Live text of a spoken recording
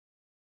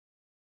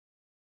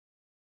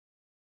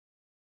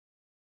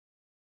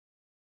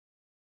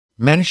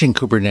Managing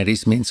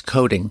Kubernetes means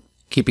coding,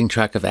 keeping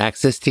track of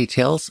access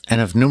details,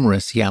 and of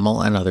numerous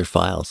YAML and other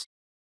files.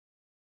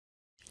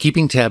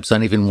 Keeping tabs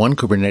on even one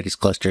Kubernetes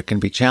cluster can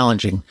be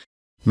challenging.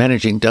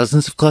 Managing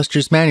dozens of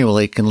clusters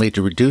manually can lead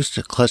to reduced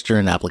cluster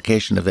and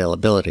application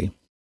availability.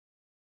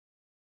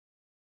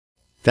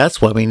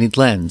 That's why we need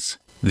Lens,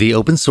 the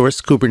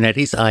open-source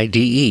Kubernetes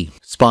IDE,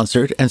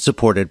 sponsored and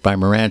supported by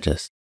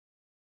Mirantis.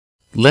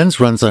 Lens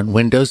runs on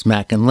Windows,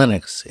 Mac, and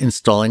Linux,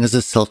 installing as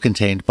a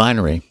self-contained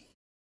binary.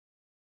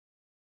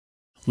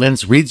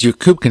 Lens reads your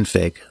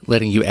kubeconfig,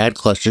 letting you add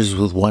clusters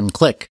with one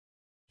click.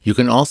 You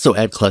can also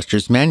add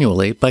clusters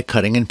manually by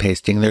cutting and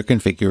pasting their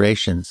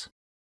configurations.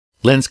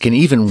 Lens can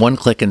even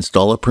one-click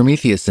install a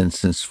Prometheus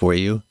instance for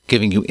you,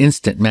 giving you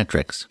instant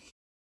metrics.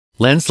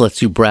 Lens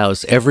lets you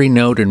browse every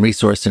node and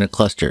resource in a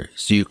cluster,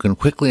 so you can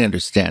quickly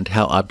understand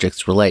how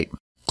objects relate.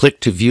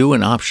 Click to view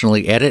and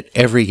optionally edit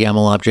every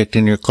YAML object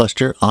in your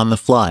cluster on the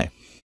fly.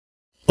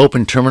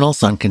 Open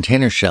terminals on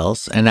container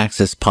shells and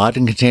access pod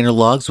and container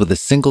logs with a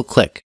single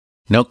click.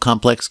 No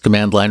complex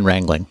command line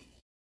wrangling.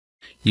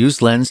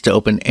 Use Lens to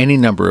open any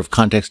number of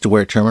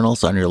context-aware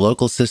terminals on your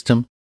local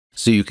system,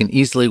 so you can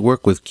easily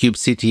work with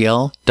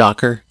kubectl,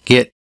 Docker,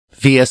 Git,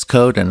 VS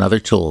Code, and other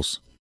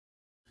tools.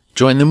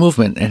 Join the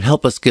movement and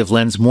help us give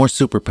Lens more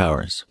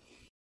superpowers.